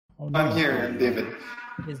Oh, no. I'm here, David.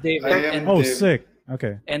 It's David. And, Oh, sick.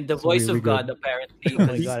 Okay. and the So voice we of God, good. apparently. Oh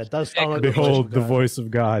my god, it does sound like Behold the God. voice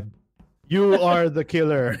of God. You are the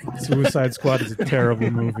killer. Suicide Squad is a terrible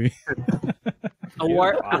movie.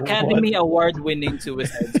 Academy Award-winning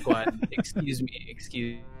Suicide Squad. Excuse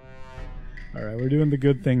me. All right, we're doing the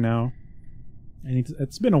good thing now.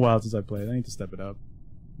 It's been a while since I played. I need to step it up.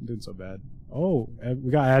 I'm doing so bad. Oh,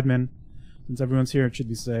 we got admin. Since everyone's here, it should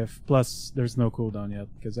be safe. Plus, there's no cooldown yet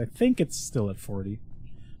because I think it's still at 40.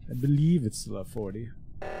 I believe it's still at 40.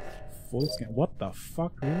 Full scan. What the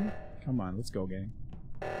fuck, really? Come on, let's go, gang.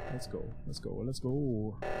 Let's go. Let's go. Let's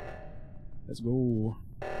go. Let's go.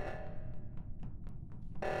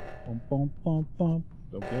 Pum, pum, pum, pum.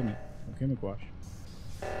 Don't kill me. Don't kill me, Quash.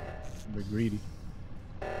 I'm gonna be greedy.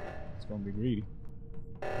 It's gonna be greedy.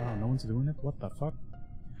 Oh, no one's doing it? What the fuck?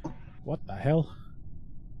 What the hell?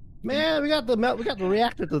 Man, we got the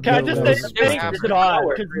reactor to Can I just say thank God,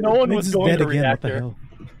 because no one was going to What the reactor.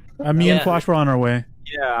 hell? Me and Quash were on our way.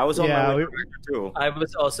 Yeah, I was on my way too. I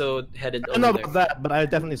was also headed I don't know over about there. that, but I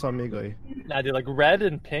definitely saw Migoy. Nah, dude, like red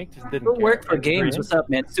and pink just didn't Good work care. for games. What's up,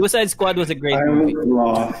 man? Suicide Squad was a great I'm movie.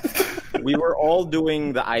 lost. We were all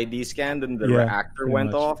doing the ID scan, and the Yeah, reactor pretty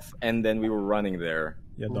went much. off, and then we were running there.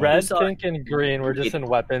 Yeah, dog. Red, saw pink, and green were just in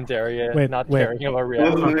weapons area, Wait, not wait. caring about What's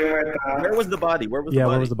reactor. doing right now? Where was the body? Where was the Yeah,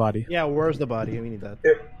 body? where was the body? Yeah, where's the body? We need that.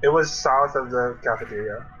 It was south of the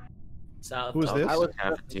cafeteria. South. Who's this? I was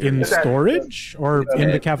In storage or in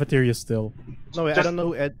Yeah. the cafeteria still? No, wait, I Just- don't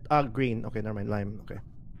know who green. Okay, never mind. Lime. Okay.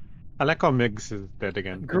 I like how Migs is dead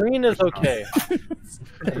again. Green is okay.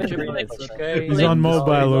 Green is okay. He's on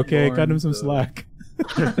mobile, okay? Cut him some slack.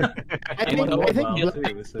 I think Yeah.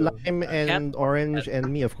 black, lime and orange and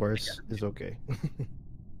me, of course, is okay.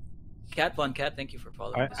 Cat Von Cat, thank you for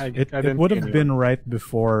following us. It didn't would see have anyone. been right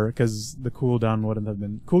before because the cooldown wouldn't have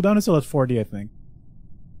been. Cooldown is still at 40, I think.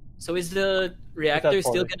 So is the reactor It's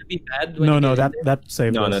at still 40. going to be bad? When No, you no, get in that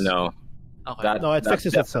saved No, us. no, no. there? Okay. That, No, it that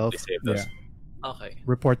fixes definitely itself. saved Yeah. us. Okay.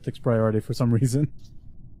 Report takes priority for some reason.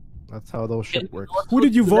 That's how those shit works. Who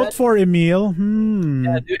did you vote for, Emile?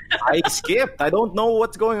 Yeah, dude. I skipped. I don't know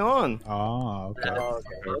what's going on. Ah, okay.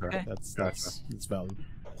 Okay. That's valid.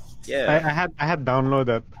 Yeah. I had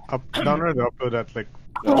downloaded and upload that like.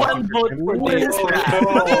 One vote for this.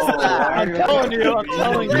 I'm telling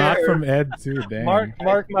you. Not from Ed too, dang.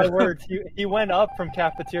 Mark my words. He went up from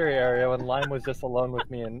cafeteria area when Lime was just alone with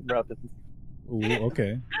me and Rob. Ooh,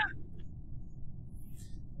 okay.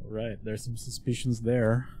 Alright, there's some suspicions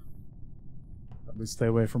there. Probably stay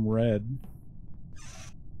away from red.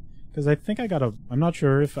 Because I think I got a... I'm not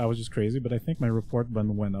sure if I was just crazy, but I think my report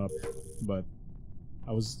button went up. But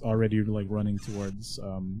I was already like running towards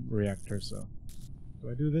reactor, so... Do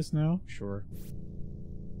I do this now? Sure.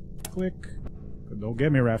 Click. Don't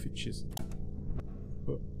get me, Raffy. Jeez.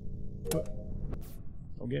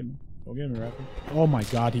 Don't get me. Don't get me, Raffy. Oh my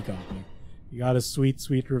god, he got me. He got a sweet,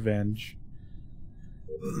 sweet revenge.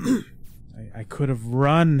 I could have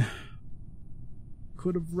run.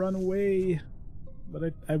 Could have run away.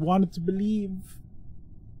 But I wanted to believe.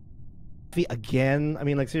 Again? I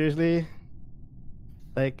mean, like, seriously?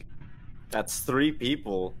 Like... That's 3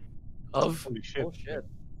 people. Holy shit. Oh shit.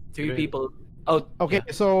 3 people. Oh, Okay,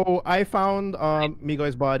 yeah. so I found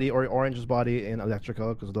Migoy's body, or Orange's body, in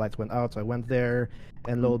electrical, because the lights went out, so I went there,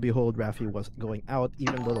 and lo and behold, Raffy was going out,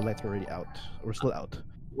 even though the lights were already out. Or still out.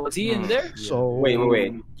 Was he in there? So...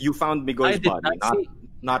 Wait. You found I Migoy's did body, not see.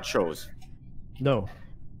 not Shou's. No.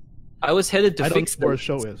 I was headed to I don't fix know where the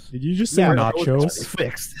show is. Did you just say Yeah, nachos? It's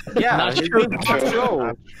fixed. Yeah, Not his Shou. name's not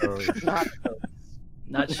Shou.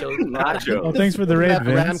 not show. Not Shou. Oh, thanks for the raid, That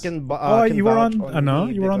Ram Vince. can Oh, can you were vouch on... no,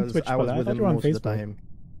 me you were on because Twitch I for was that. I with thought him you were on most of the Facebook. time.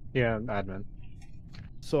 Yeah, admin.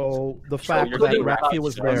 So the fact you're that saying Raffy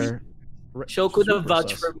was Raffy there... Show could have super vouched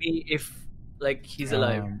sus. for me if, like, he's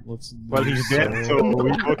alive. Let's Well, he's dead, so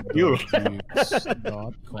we vote you.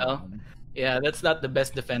 Well. Yeah, that's not the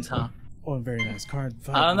best defense, huh? Oh, very nice card.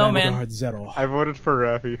 I don't know, man. Vanguard Zero. I voted for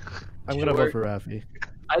Raffy. I'm gonna vote for Raffy.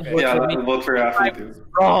 I'd vote Yeah, for I'll me. vote for Raffy too.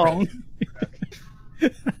 Wrong.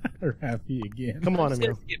 Happy again. Come on,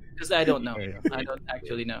 Emile. Because I don't know. There you I don't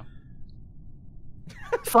actually know.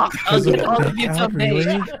 Fuck, I'll get all of you God, someday. really?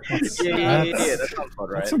 Yeah, that sounds about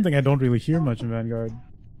right. That's something I don't really hear much in Vanguard.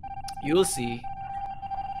 You'll see.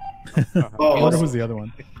 I Oh, wonder who's the other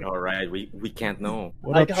one. All right, we can't know.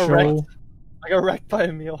 What I up, got Show? wrecked. I got wrecked by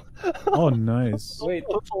Emile. Oh, nice. Wait,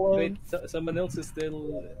 Alone. wait, someone else is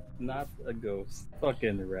still not a ghost.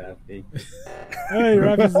 Fucking Raffy. Hey,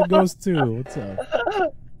 Raffy's a ghost too. What's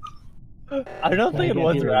up? I don't think it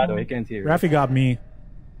was I Raffy. can't hear. Raffy got me.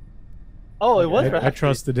 Oh, it was I Raffy.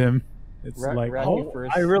 trusted him. It's like, Raffy oh,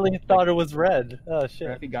 first, I really thought it was red. Oh shit.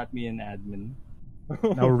 Raffy got me an admin.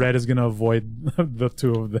 now red is gonna avoid the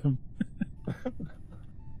two of them.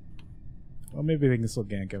 Well, maybe they can still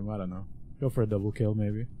gank him. I don't know. Go for a double kill,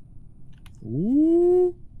 maybe.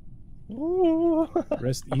 Ooh. Ooh.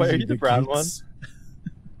 Rest easy. Wait, are you the brown geeks.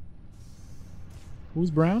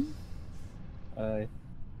 Who's brown? Uh,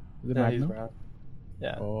 Is it yeah, he's Magno? brown.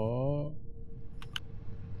 Yeah. Oh.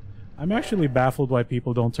 I'm actually baffled why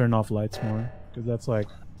people don't turn off lights more, because that's like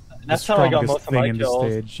That's the how I got strongest most of thing my in kills. the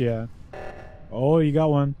stage. Yeah. Oh, you got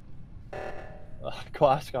one,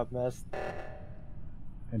 Clash got messed.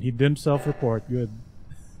 and he didn't self-report. Good.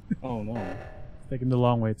 Oh no. Taking the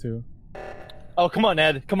long way too. Oh, come on,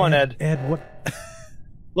 Ed. Come on, Ed. Ed, what?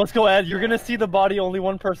 Let's go, Ed. You're gonna see the body. Only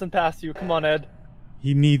one person passed you. Come on, Ed.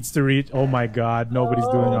 He needs to reach. Oh my God! Nobody's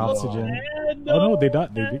doing oxygen. Ed, Oh no, they no.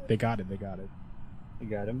 got. They got it. They got it. You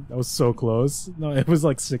got him. That was so close. No, it was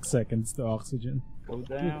like 6 seconds to oxygen. Go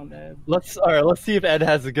down, Ed. Let's see if Ed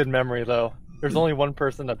has a good memory though. There's only one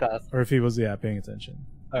person that passed. Or if he was, yeah, paying attention.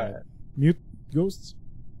 All right. Mute ghosts.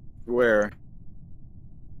 Where?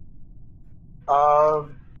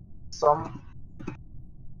 Some.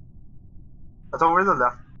 It's over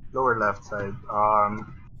the lower left side.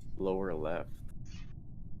 Lower left.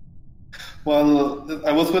 Well,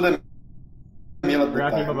 I was with Emile at the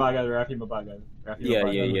Raffy time. mabagal, Raffy mabagal. Raffy Yeah,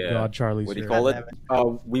 mabagal. yeah, Oh my yeah. God, Charlie's What do you here.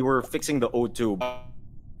 call it? We were fixing the O2.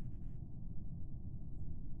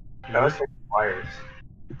 That was like wires.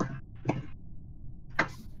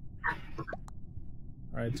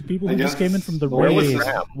 Alright, to people I who just guess- came in from the Where was raid,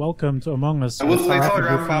 Ram? welcome to Among Us. I saw Rapid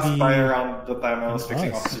Ram pass Graffiti. by around the time I was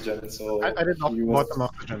fixing Nice. oxygen, so I did not he bought was. some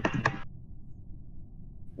oxygen.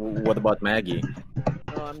 What about Maggie?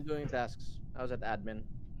 No, I'm doing tasks. I was at admin,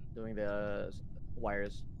 doing the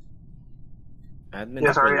wires. Admin.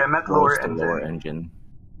 Yeah, sorry, I meant lower the engine. lower engine.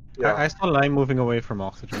 Yeah. I saw Lime moving away from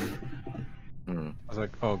oxygen. Hmm. I was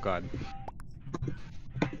like, oh god.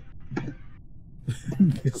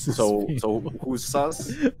 This is So me. who's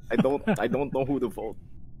sus? I don't know who to vote.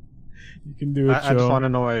 You can do it, I just Joe. want to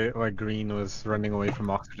know why Green was running away from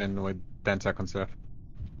oxygen with 10 seconds left.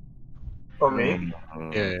 Oh, me?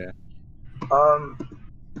 Yeah. I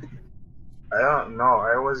don't know.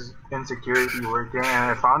 I was in security working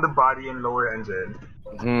and I found the body in lower engine.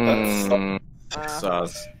 Hmm.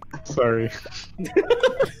 Sus. Sorry.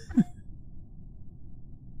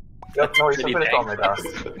 Yep, no, he's Really finished all my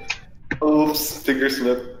tasks. Oops, finger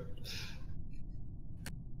slip.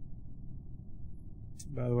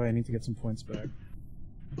 By the way, I need to get some points back.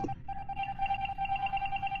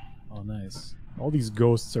 Oh, nice. All these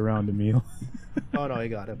ghosts around Emile. Oh no, he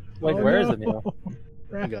got him. Wait, Oh, where is no. Emile?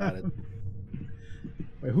 He got it.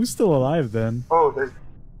 Wait, who's still alive then? Oh, there's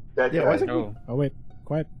that Yeah, guy. why is it? Oh. Oh wait,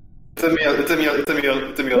 quiet. It's Emile.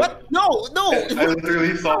 What? No, no. I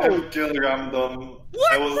literally saw him kill random.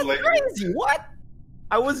 What? I was That's like, crazy. What?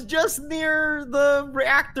 I was just near the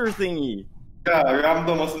reactor thingy. yeah,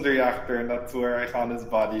 random was in the reactor, and that's where I found his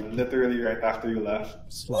body, literally right after you left.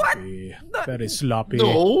 Sloppy. Very sloppy.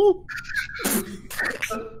 No.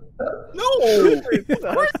 No. Of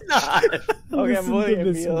course not. Okay, I'm Listen voting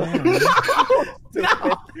to this Emile. man.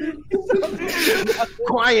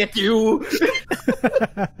 Quiet, you.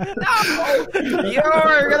 No.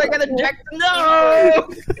 You're gonna get ejected. No.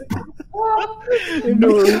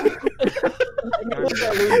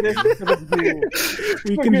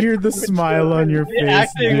 We can hear the smile on your face,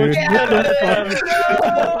 acting dude. was What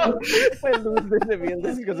the fuck? I lose this, Emile.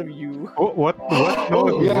 This is because of you. Oh, what? No,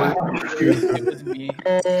 It was me.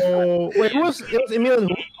 Oh, wait, it was Emile and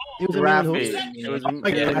who? It was Emile and who? Raffy. It was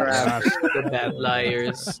Yeah, Raffy. the bad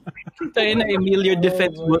liars. Tayo na, Emile, your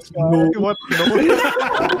defense was no. what?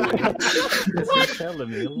 Tell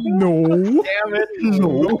Emile. No. Damn it.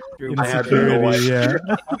 No. I had no Insecurity, idea.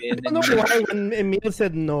 yeah. I don't know why when Emile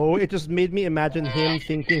said no, it just made me imagine him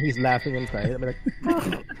thinking he's laughing inside. I'm like,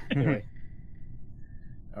 anyway.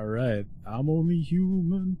 Alright. I'm only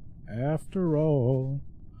human after all.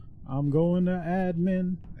 I'm going to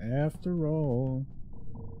admin after all.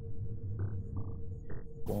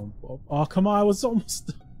 Oh, come on. I was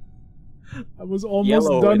almost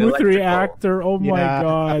Yellow done and with electrical. reactor. Oh my Yeah.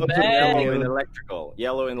 god. Yellow and electrical.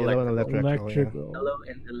 Yellow and Yellow and electrical. electrical. Hello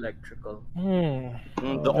and electrical. The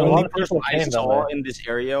A lot only of person people I came that saw way. in this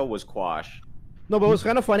area was Quash. No, but it was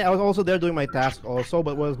kind of funny. I was also there doing my task also,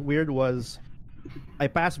 but what was weird was I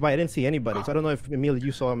passed by, I didn't see anybody. So I don't know if Emile,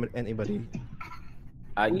 you saw anybody.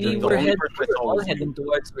 We The were only person I saw all was you. heading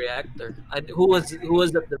towards reactor. Who was at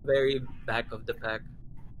the very back of the pack?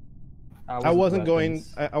 I wasn't going.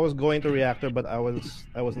 I was going to reactor, but I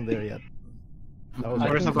wasn't there yet. I was I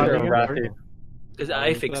Where's think the body they're again? Raffy. Because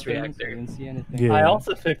I fixed I reactor. didn't see anything. Yeah. I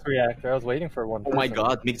also fixed reactor. I was waiting for one. Oh my person.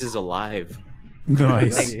 god, Migs is alive.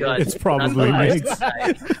 Nice. Oh my God. It's probably Not Migs.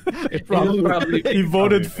 alive. It's probably He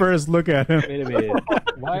voted first. Look at him. Wait a minute.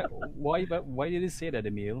 Why did you say that,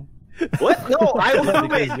 Emile? What? No, I was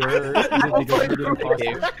Because you're because you didn't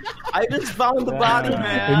cost I just found the body,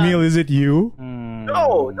 man. Emile, is it you?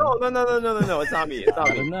 No, it's not me. It's not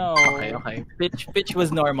I me. don't know. Okay. Pitch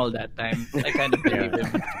was normal that time. I kind of believe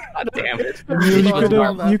him. God damn it.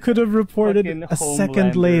 Emile, you could have reported Fucking a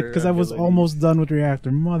second late because I was Homelander almost done with reactor.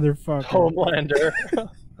 Motherfucker. Homelander.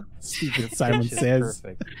 Stupid Simon Pitch is says.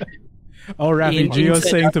 perfect. Oh, Raffy, In- Gio's inside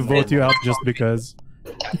saying to out vote said- you out just because.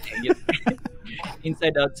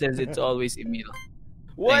 Inside Out says it's always Emile.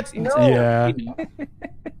 What? Thanks, No. Inside Out. Yeah. You know.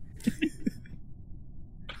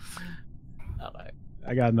 Okay.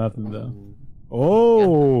 I got nothing though.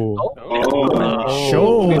 Oh,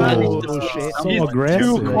 Shou. Oh, shit. So He's aggressive.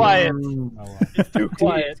 too quiet. Oh, Too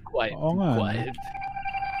quiet. Quiet. Oh, man. Quiet.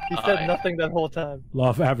 He said nothing that whole time. Law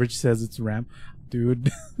of average says it's Ram.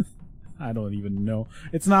 Dude, I don't even know.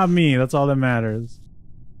 It's not me. That's all that matters.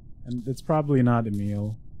 And it's probably not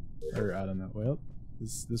Emile. Or, I don't know. Well,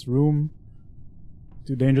 this room...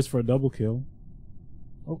 Too dangerous for a double kill.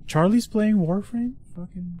 Oh, Charlie's playing Warframe?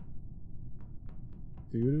 Fucking...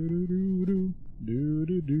 Do-do-do-do-do.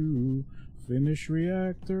 Do-do-do. Finish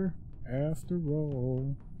reactor after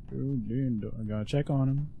all. I gotta check on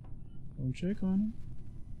him. Don't check on him.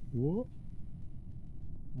 Whoa.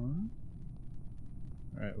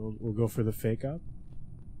 Alright, we'll go for the fake out.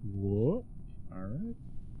 Whoa. Alright.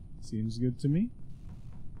 Seems good to me.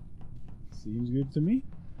 Seems good to me.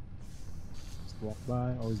 Just walk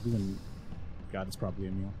by. Always doing. God, it's probably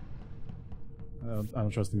Emile. I don't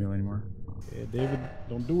trust Emile anymore. Yeah, David,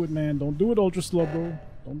 don't do it, man. Don't do it, Ultra Slow, bro.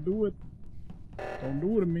 Don't do it. Don't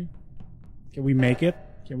do it to me. Can we make it?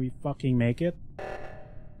 Can we fucking make it?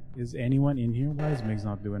 Is anyone in here? Why is Migs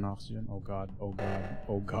not doing oxygen? Oh god, oh god,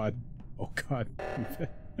 oh god, oh god.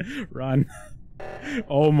 Run.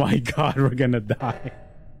 Oh my god, we're gonna die.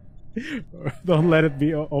 Don't let it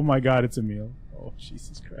be. Oh my god, it's Emile. Oh,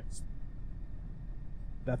 Jesus Christ.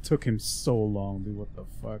 That took him so long, dude. What the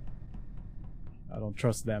fuck? I don't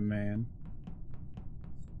trust that man.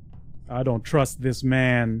 I don't trust this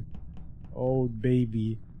man. Oh,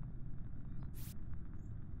 baby.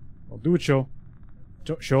 Well, do it, Shou.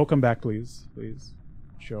 Shou, come back, please. Please.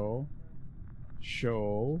 Shou.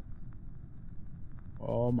 Shou.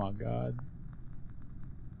 Oh my god.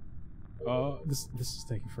 This is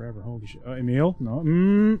taking forever. Holy shit. Emile? No.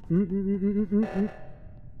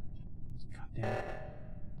 God damn it.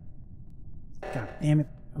 God damn it.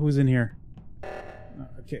 Who's in here?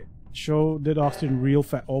 Okay. Shou did oxygen real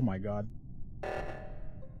fast. Oh my god.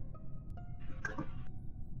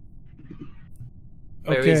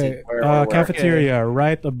 Where is Okay. it? Where? Cafeteria,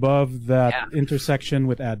 right above that intersection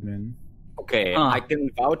with admin. Okay, I can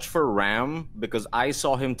vouch for Ram because I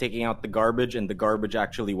saw him taking out the garbage and the garbage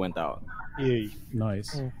actually went out. Yay.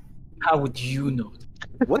 Nice. How would you know?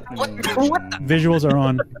 What? Visuals are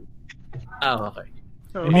on. Oh, okay.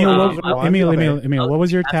 Emile, what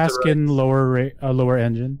was your task in lower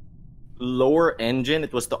engine? Lower engine,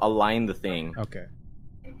 it was to align the thing. Okay.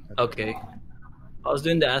 Okay. I was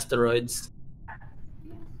doing the asteroids.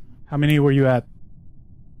 How many were you at?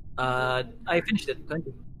 I finished it.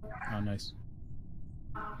 20. Oh, nice.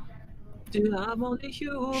 I'm only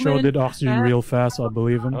human. Shou did oxygen real fast, so I'll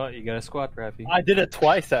believe him. Oh, you got a squat, Raffy. I did it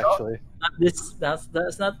twice actually. Not this.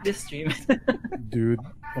 That's not this stream. Dude,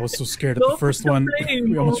 I was so scared at the first one.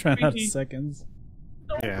 We almost ran out of seconds.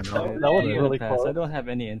 Yeah, That no. was really Pass. close. I don't have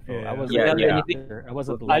any info. Yeah. I was Yeah, yeah. I was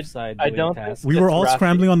at the left side I doing don't tasks. We were all Raffy.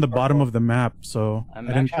 scrambling on the bottom of the map, so I I'm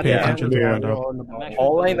didn't actually- pay Yeah, attention to yeah, what we're happened. I'm actually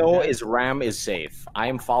All I doing know that. is Ram is safe. I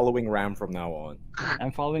am following Ram from now on.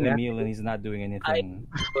 I'm following Emile and he's not doing anything.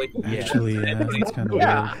 Actually, yeah, that's kind of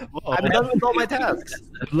Yeah, weird. I'm done with all my tasks.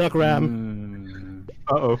 Good luck, Ram.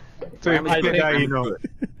 Uh-oh. So if Ram is I good. die, Ram you is know. good.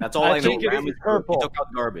 That's all I, I know. think it Ram is is good. purple. He took out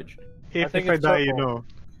garbage. If think I it's die, you purple. know.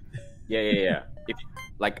 Yeah.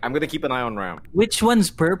 Like, I'm gonna keep an eye on Ram. Which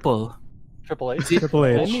one's purple? Triple H. Triple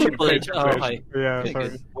H. Triple H. Oh, hi. Yeah, Okay, sorry.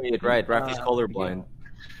 good. Wait, right. Raffy's colorblind.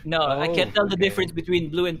 No, I can't tell the okay. difference between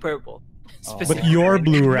blue and purple. But you're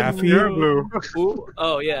blue, Raffy. You're blue. Ooh,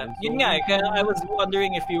 oh yeah. Yun nga, kaya I was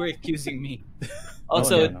wondering if you were accusing me.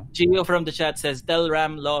 Also, no. Gio from the chat says, "Tell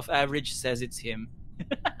Ram law of average says it's him."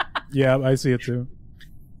 Yeah, I see it too.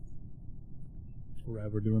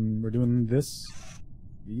 Alright, we're doing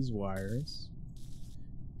these wires.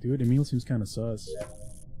 Dude, Emile seems kind of sus.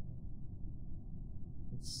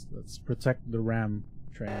 Let's protect the Ram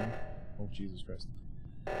train. Oh Jesus Christ!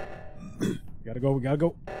 We gotta go. We gotta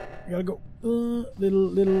go. We gotta go.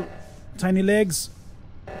 Little tiny legs.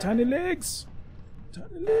 Tiny legs.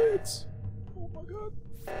 Tiny legs. Oh my god.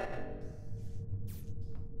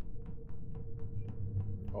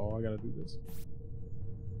 Oh, I gotta do this.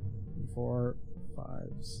 4, 5,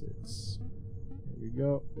 6. There we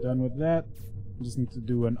go. Done with that. Just need to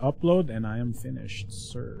do an upload and I am finished,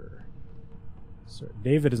 sir. Sir.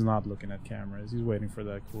 David is not looking at cameras. He's waiting for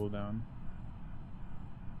that cooldown.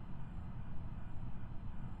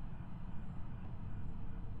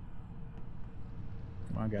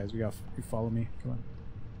 Come on, guys. You follow me. Come on.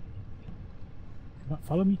 Come on,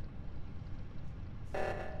 follow me.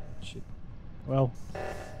 Shit. Well,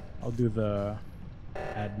 I'll do the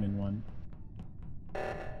admin one.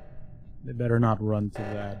 They better not run to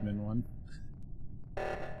the admin one.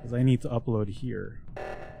 Because I need to upload here.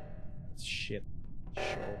 Shit.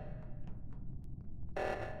 Show.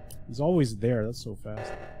 He's always there. That's so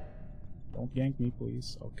fast. Don't gank me,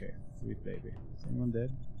 please. Okay. Sweet baby. Is anyone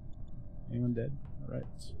dead? Anyone dead? Alright.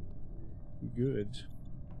 Good.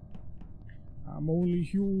 I'm only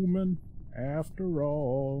human, after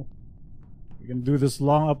all. We're gonna do this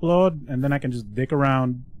long upload, and then I can just dick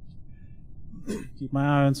around. Keep my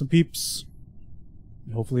eye on some peeps.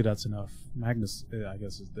 Hopefully that's enough. Magnus, I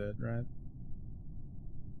guess, is dead, right?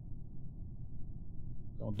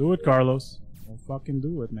 Don't do it, Carlos. Don't fucking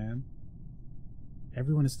do it, man.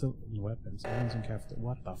 Everyone is still in weapons. Everyone's in cafeteria.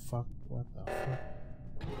 What the fuck? What the fuck?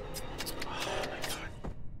 Oh my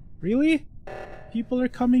god. Really? People are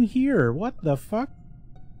coming here. What the fuck?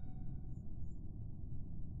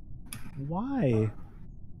 Why?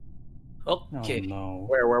 Okay. Oh, no.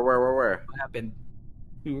 Where? What happened?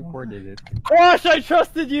 Who recorded it? Gosh, I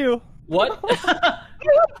trusted you. What?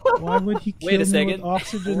 Why would he kill Wait a me second. with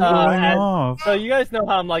oxygen going off? So you guys know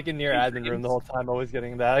how I'm like in near admin room the whole time, always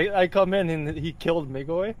getting that. I come in and he killed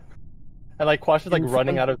Migoy, and like Quash is like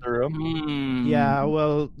running out of the room. Yeah,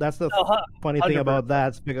 well, that's the funny thing 100%. about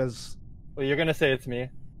that because Well, you're gonna say it's me.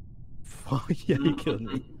 yeah, he killed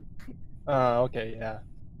me. Okay, yeah.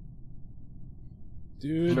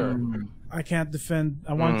 Dude, Sure. I can't defend.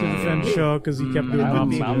 I wanted to defend Shou because he kept doing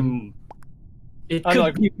oxygen. It I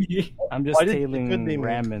know, could be me. I'm just Why did- it tailing could be me.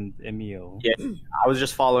 Ram and Emile. Yeah, I was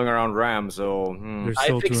just following around Ram, so. They're I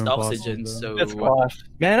still too fixed impossible, oxygen, though. so That's Quash.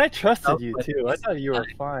 Man, I trusted you too. I thought you were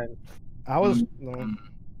fine. I was no.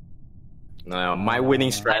 No, my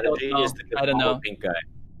winning strategy know. is to I don't follow know. pink guy.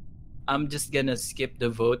 I'm just gonna skip the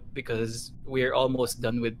vote because we're almost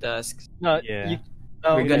done with tasks. No, Yeah. you, We're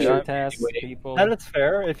okay, gonna Your shoot task, anyway. people. that is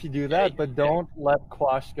fair if you do that, but don't let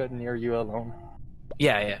Quash get near you alone.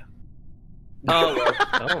 Yeah. Oh well.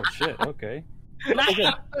 Oh shit. Okay.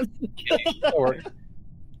 That works.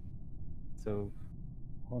 So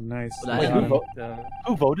Oh, nice. Well, Wait, I-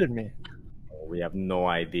 who voted me? We have no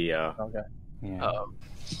idea. Okay. yeah.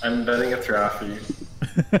 I'm betting it's Raffy.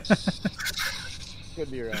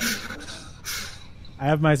 Could be right. I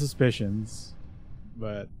have my suspicions,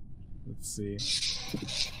 but let's see.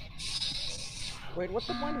 Wait, what's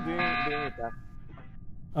the point of doing that?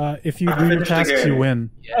 If you do your tasks, you win.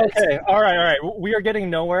 Yes. Okay, all right. We are getting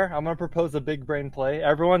nowhere. I'm gonna propose a big brain play.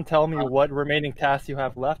 Everyone, tell me what remaining tasks you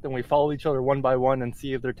have left, and we follow each other one by one and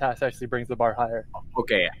see if their task actually brings the bar higher.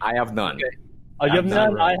 Okay, I have none. Okay. Oh, you have I'm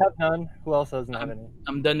none. done. I have none. Who else doesn't have any?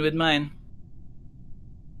 I'm done with mine.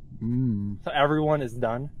 So everyone is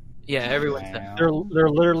done. Yeah, everyone's done. Wow. There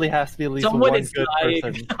literally has to be at least Someone one is good lying.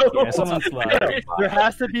 person. Yeah, someone's lying. There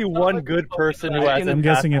has to be one good person who has. I'm a I'm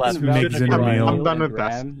guessing task it's left. Migs and Emile. I'm done with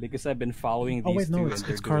Ram, that. because I've been following Oh these wait, no, two. it's and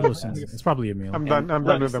they're doing Carlos. And tasks. it's probably Emile. I'm done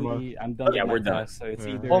with them all. Honestly, I'm done Yeah, with we're my done. tasks, so it's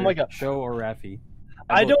Yeah. either Oh my God. Shou or Raffy.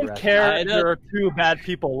 I vote don't Raffy. care I if don't- there are two bad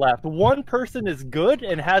people left. One person is good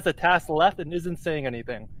and has a task left and isn't saying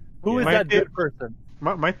anything. Who is Might that be- good person?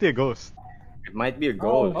 Might be a ghost. It might be a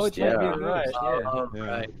ghost. Oh, it yeah. might be a ghost. Right. Yeah. All Yeah.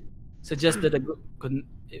 right. So just that couldn't.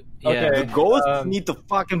 Yeah. Okay. The ghosts Um, need to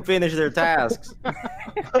fucking finish their tasks.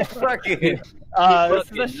 Fucking. This is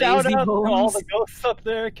fucking a shout lazy out to all bones. the ghosts up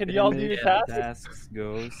there. Can y'all do your Yeah, tasks?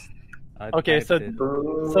 Ghost. I Okay, typed so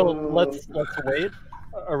it. let's wait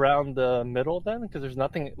around the middle then, because there's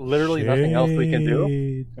literally nothing else we can do.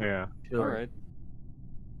 Shade. Yeah. All right.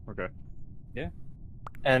 Okay.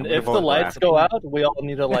 And I'm gonna if the vote lights Raffy. go out, we all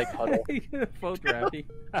need to like huddle. Vote Raffy.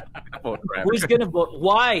 Vote Ram. Who's gonna vote?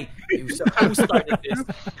 Why? Who started this?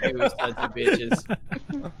 You sons of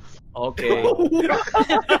bitches. Okay. No one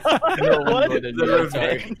What? voted me, I'm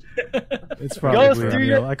sorry. It's Ghost, probably do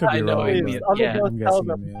your- Emile. I could be I know, wrong, Emile. but Other Yeah, ghosts I'm tell guessing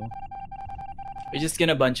them. Emile. We're just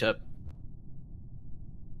gonna bunch up.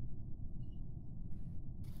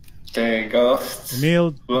 Okay, Ghost.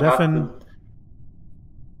 Emile, What Defen. happened?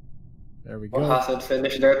 There we go. Who hasn't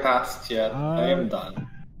finished their tasks yet? I am done.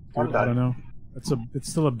 Dude, I don't know. It's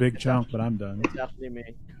still a big chunk, but I'm done. It's actually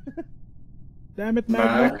me. Damn it,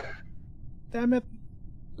 Mag. Mag. Damn it.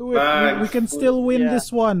 Do it. Mag. We can still win Yeah. this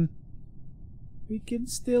one. We can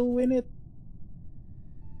still win it.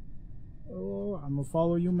 Oh, I'm gonna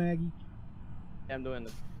follow you, Maggie. Yeah, I'm doing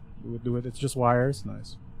it. Do it. It's just wires.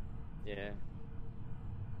 Nice. Yeah.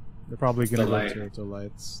 They're probably gonna The go light. to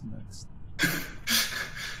lights next.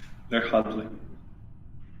 They're huddling.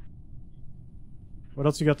 What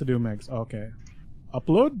else you got to do, Megs? Okay.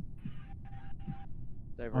 Upload?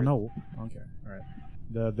 Divert. Oh no. Okay. All right.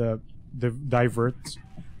 The divert.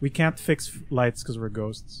 We can't fix lights because we're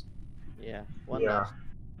ghosts. Yeah. One Yeah. last.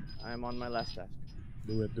 I'm on my last task.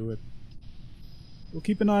 Do it. Do it. We'll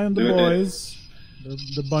keep an eye on the Do it. boys.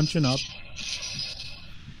 They're bunching up.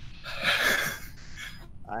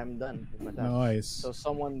 I'm done with my task. Nice. So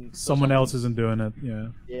someone Someone else isn't doing it. Yeah.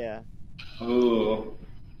 Yeah. Ooh.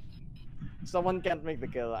 Someone can't make the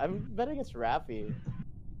kill. I'm betting it's Raffy.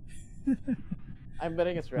 I'm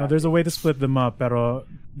betting it's Raffy. No, there's a way to split them up, pero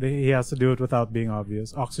he has to do it without being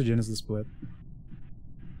obvious. Oxygen is the split.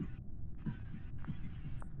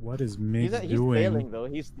 What is Mig He's doing? failing though.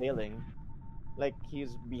 He's failing. Like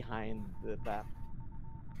he's behind the path.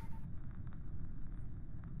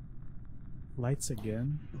 Lights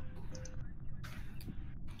again?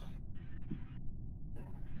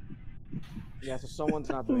 Yeah, so someone's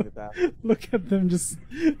not doing the task. Look at them just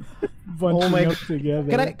bunching my up God.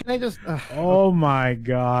 together. Can I just? Oh my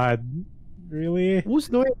god. Really? Who's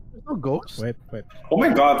doing it? There's no ghost. Wait. Oh my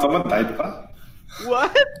god, someone died pa?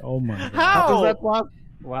 What? Oh my god. How How? does that possible?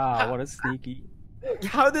 Wow, what a sneaky.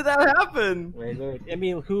 How did that happen? Wait.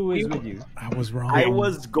 Emile, who is with you? I was wrong. I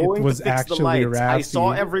was going It was to fix the actually lights. I Raffy.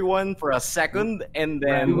 saw everyone for a second, and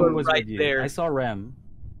then Ram were was right with you. there. I saw Ram.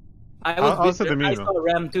 I was Also with the I Mino. saw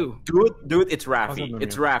Ram too. dude, it's Raffy. Awesome,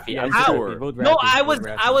 It's yeah. Raffy. I'm How? sure. Vote No, Raffy, I vote was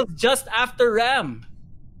Raffy. just after Ram.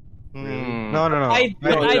 No. I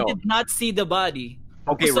No. did not see the body.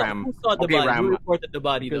 Okay, Who saw- Ram. Who saw the Okay, body? Ram. Who reported the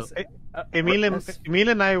body though? Because Emile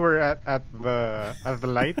and I were at the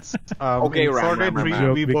lights. Okay, in Ram, Sworded, Ram, we,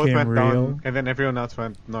 Ram. we Joke both became went down, real. and then everyone else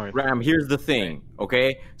went north. Ram, here's the thing,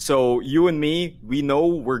 okay? So you and me, we know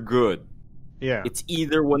we're good. Yeah. It's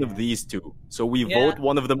either one of these two. So we Yeah. vote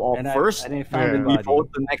one of them off And first, I found Yeah. the we body. vote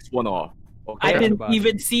the next one off. Okay? I the didn't body.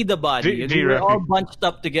 even see the body. G We were Raffy. all bunched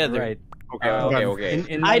up together. Right. Okay, okay.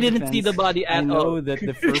 In I my didn't see the defense, body I at know all. that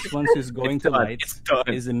the first ones who's going It's to done, lights it's done.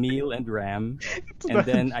 is Emile and Ram, and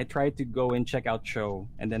then I tried to go and check out Shou,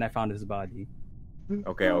 and then I found his body.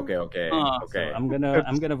 Okay. Ah, So I'm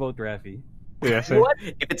gonna vote Raffy. Yeah, same. What?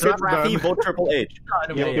 If it's not Raffy, vote Triple H.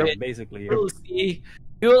 God, Yeah, okay. basically. You'll see.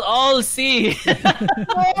 You'll all see.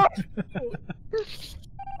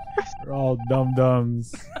 We're all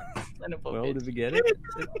dum-dums. Well, did we get it?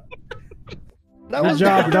 That Good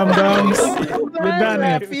job, dum-dums. You done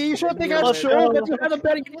it. Raffy. You should take out show, but you had a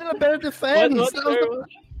better defense.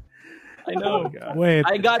 I know. Wait.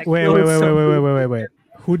 I got Wait.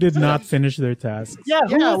 Who did not finish their tasks? Yeah,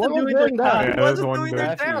 Yeah, what was doing that? Yeah, Who that's wasn't one doing guy.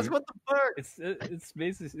 their task? What the fuck? It's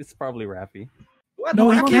basically probably Raffy. What?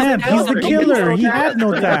 No, he How can't. is it He's the killer? killer. He had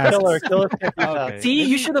no tasks. Killer can't do that. Okay. See,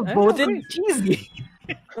 you should have I voted know. cheesy.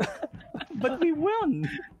 But we won.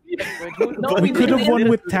 No, We could have won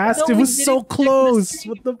with tasks. No, It we was so didn't. close.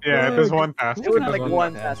 What the Yeah, it was fuck? one task. It was like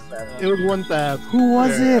one task. It was one tab. Who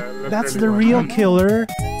was Yeah, it? that's That's really the one. real killer.